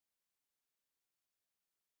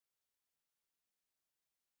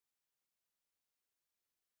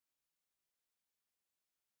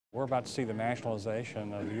We're about to see the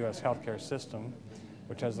nationalization of the U.S. healthcare system,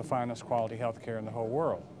 which has the finest quality healthcare in the whole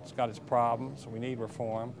world. It's got its problems. We need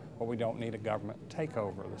reform, but we don't need a government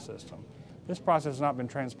takeover of the system. This process has not been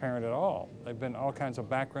transparent at all. There have been all kinds of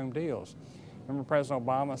backroom deals. Remember President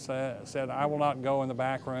Obama said, I will not go in the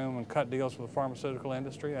back room and cut deals with the pharmaceutical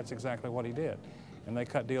industry. That's exactly what he did. And they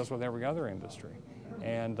cut deals with every other industry.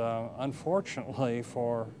 And unfortunately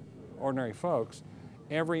for ordinary folks,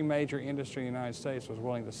 every major industry in the United States was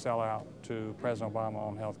willing to sell out to President Obama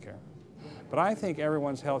on health care. But I think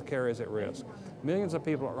everyone's health care is at risk. Millions of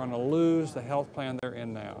people are going to lose the health plan they're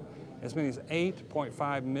in now. As many as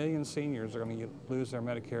 8.5 million seniors are going to lose their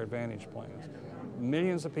Medicare Advantage plans.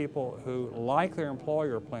 Millions of people who like their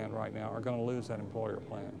employer plan right now are going to lose that employer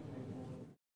plan.